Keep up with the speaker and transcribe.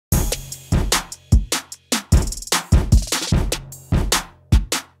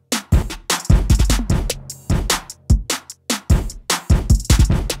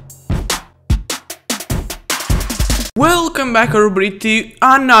Welcome back everybody to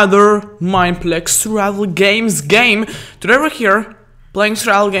another Mineplex survival games game. Today we're here playing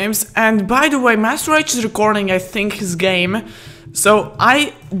survival games, and by the way, Master H is recording, I think, his game. So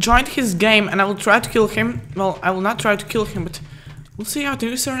I joined his game and I will try to kill him. Well, I will not try to kill him, but we'll see how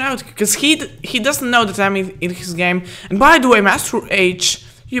things turn out, because he doesn't know that I'm in his game. And by the way, Master H,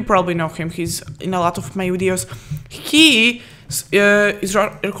 you probably know him, he's in a lot of my videos. He is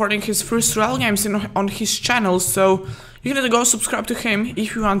recording his first survival games on his channel, so you can go subscribe to him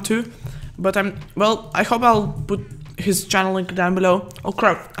if you want to. But I hope I'll put his channel link down below. Oh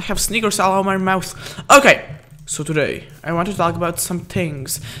crap, I have sneakers all over my mouth. Okay, so today I want to talk about some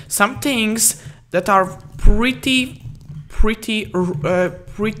things that are pretty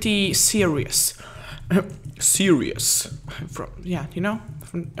serious. Serious.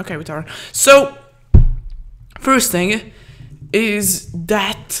 Okay, whatever. So first thing is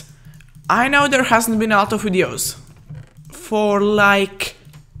that I know there hasn't been a lot of videos for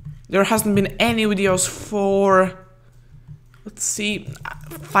there hasn't been any videos for, let's see,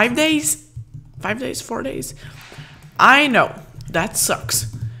 4 days. I know that sucks,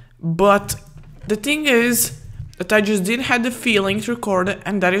 but the thing is that I just didn't have the feeling to record,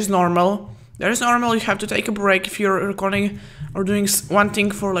 and that is normal. That is normal. You have to take a break if you're recording or doing one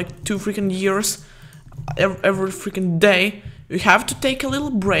thing for like 2 freaking years every freaking day. You have to take a little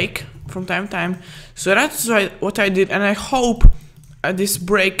break from time to time. So that's what I did, and I hope this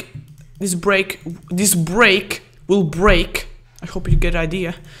break will break. I hope you get the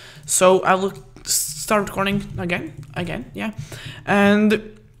idea. So I will start recording again, yeah.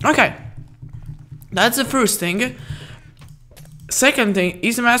 And okay, that's the first thing. Second thing,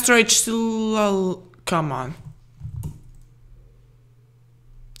 is Master H still? Come on.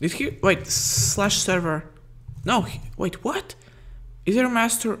 Did he wait? /server? No. Wait, what? Is there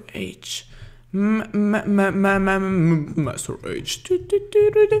Master H? Master H.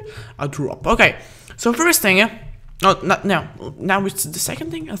 A drop. Okay. So first thing. Oh, not now. Now it's the second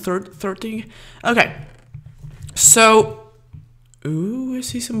thing. A third thing. Okay. So. Ooh, I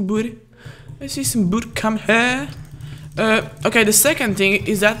see some booty. Come here. Okay. The second thing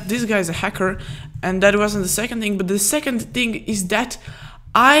is that this guy is a hacker, and that wasn't the second thing. But the second thing is that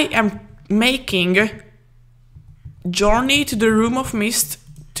I am making Journey to the Room of Mist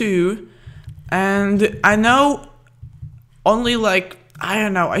 2, and I know only I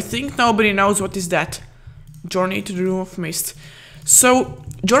don't know, I think nobody knows what is that, Journey to the Room of Mist. So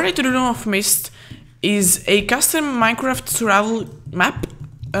Journey to the Room of Mist is a custom Minecraft survival map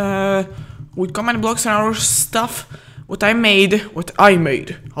with command blocks and other stuff. What I made.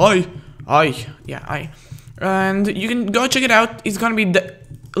 And you can go check it out. It's gonna be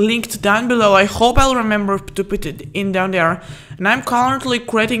linked down below. I hope I'll remember to put it in down there. And I'm currently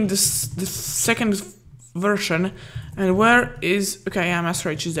creating the second version. And where is... Okay, yeah, Master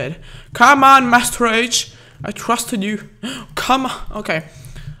H is dead. Come on, Master H! I trusted you. Come on. Okay.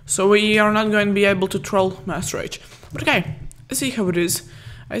 So we are not going to be able to troll Master H. But okay, I see how it is.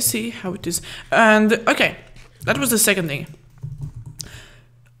 And okay, that was the second thing.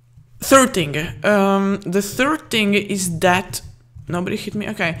 Third thing. The third thing is that... Nobody hit me.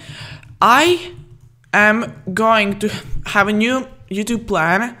 Okay. I am going to have a new YouTube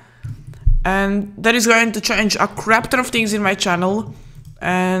plan, and that is going to change a crap ton of things in my channel,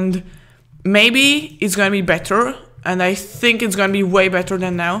 and maybe it's going to be better, and I think it's going to be way better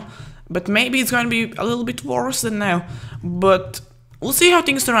than now, but maybe it's going to be a little bit worse than now, but we'll see how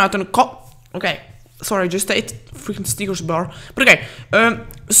things turn out. Okay. Sorry, just ate freaking Snickers bar. But okay,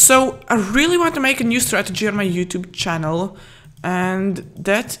 so I really want to make a new strategy on my YouTube channel, and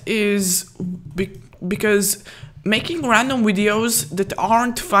that is because making random videos that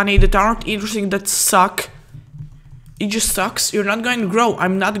aren't funny, that aren't interesting, that suck, it just sucks. You're not going to grow.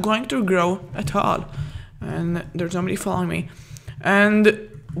 I'm not going to grow at all. And there's nobody following me. And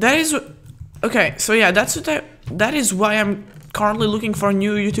that is... Okay, so yeah, that is why I'm currently looking for a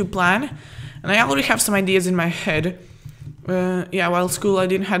new YouTube plan. And I already have some ideas in my head. Yeah, while at school I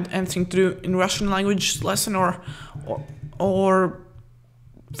didn't have anything to do in Russian language lesson or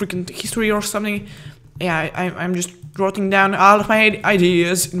freaking history or something. Yeah, I'm just jotting down all of my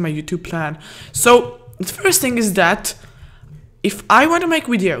ideas in my YouTube plan. So the first thing is that if I want to make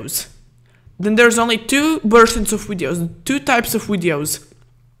videos, then there's only 2 versions of videos, 2 types of videos.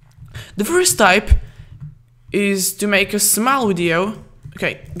 The first type is to make a small video.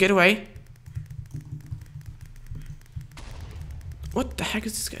 Okay, get away. What the heck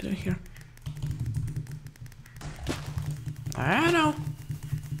is this guy doing here? I don't know.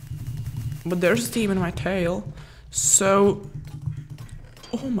 But there's a team in my tail. So...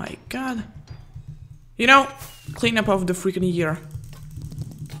 Oh my god. You know, cleanup of the freaking year.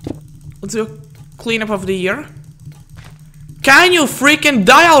 Let's do a cleanup of the year. Can you freaking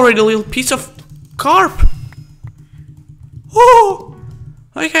die already, little piece of carp? Oh!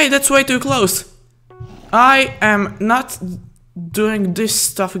 Okay, that's way too close. I am not doing this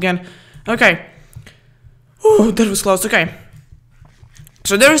stuff again. Okay. Oh, that was close. Okay.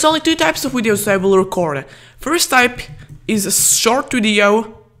 So there is only two types of videos I will record. First type is a short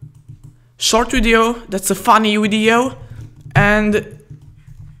video. Short video, that's a funny video. And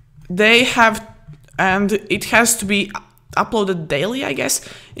they have, and it has to be uploaded daily, I guess.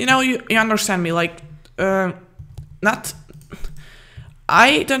 You know, you understand me, like, not,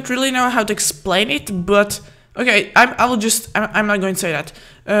 I don't really know how to explain it, but, okay, I'm not going to say that.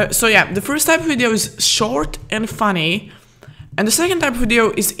 So yeah, the first type of video is short and funny, and the second type of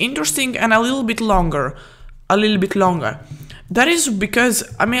video is interesting and a little bit longer. That is because,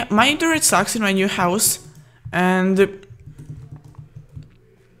 I mean, my internet sucks in my new house, and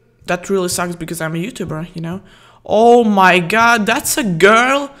that really sucks because I'm a YouTuber, you know? Oh my god, that's a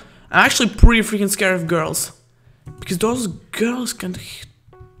girl! I'm actually pretty freaking scared of girls. Because those girls can...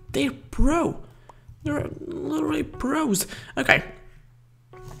 They're pro. They're literally pros. Okay.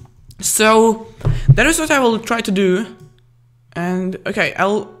 So, that is what I will try to do. And, okay,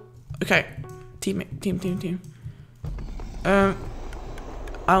 okay. Team.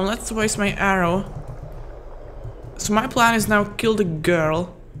 Let's waste my arrow. So my plan is now kill the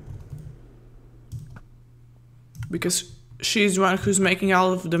girl. Because she's the one who's making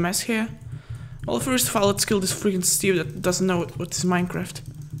all of the mess here. Well, first of all, let's kill this freaking Steve that doesn't know what is Minecraft.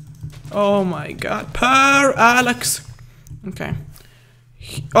 Oh my god. Per Alex. Okay.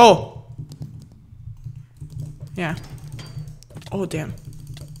 Oh! Yeah. Oh, damn.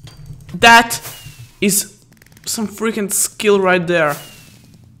 That is some freaking skill right there.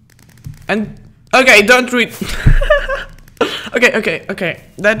 And... Okay, don't read. Okay.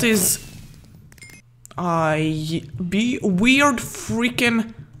 That is... be weird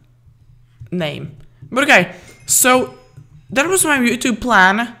freaking name. But okay, so that was my YouTube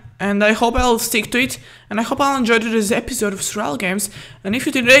plan, and I hope I'll stick to it, and I hope I'll enjoy this episode of Surreal Games. And if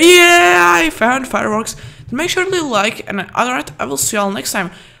you did, yeah, I found fireworks, then make sure to leave a like, and other than that, I will see y'all next time.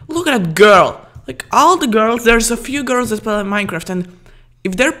 Look at that girl. Like, all the girls, there's a few girls that play Minecraft, and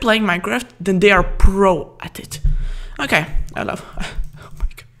if they're playing Minecraft, then they are pro at it. Okay, I love... Oh my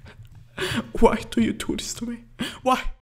god. Why do you do this to me? Why?